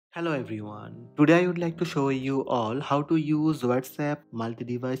Hello everyone. Today I would like to show you all how to use WhatsApp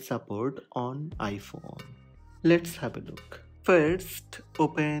multi-device support on iPhone. Let's have a look. First,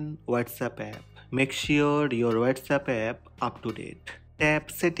 open WhatsApp app. Make sure your WhatsApp app up to date. Tap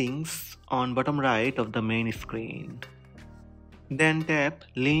Settings on bottom right of the main screen. Then tap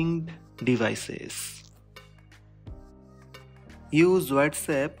Linked Devices. Use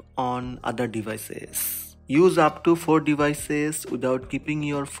WhatsApp on other devices. Use up to 4 devices without keeping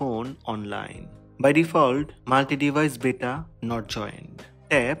your phone online. By default, multi-device beta not joined.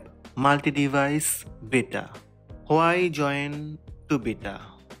 Tap multi-device beta. Why join to beta?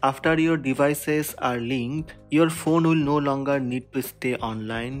 After your devices are linked, your phone will no longer need to stay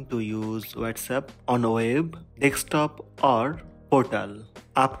online to use WhatsApp on web, desktop or portal.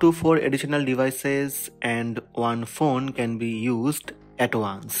 Up to 4 additional devices and one phone can be used at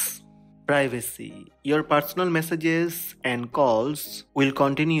once. Privacy. Your personal messages and calls will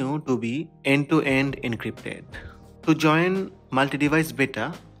continue to be end-to-end encrypted. To join multi-device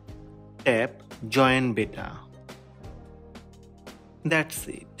beta, tap Join Beta. That's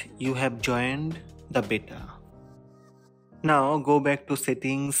it. You have joined the beta. Now go back to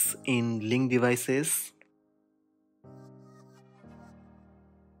settings in linked devices.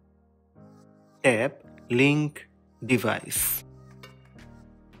 Tap Link Device.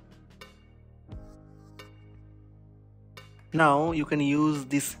 Now you can use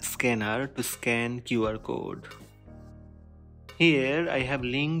this scanner to scan QR code. Here I have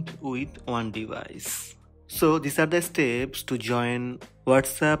linked with one device. So these are the steps to join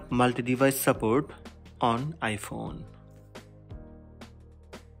WhatsApp multi-device support on iPhone.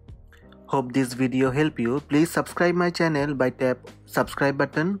 Hope this video helped you. Please subscribe my channel by tap subscribe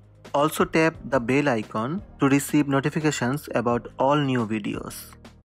button. Also tap the bell icon to receive notifications about all new videos.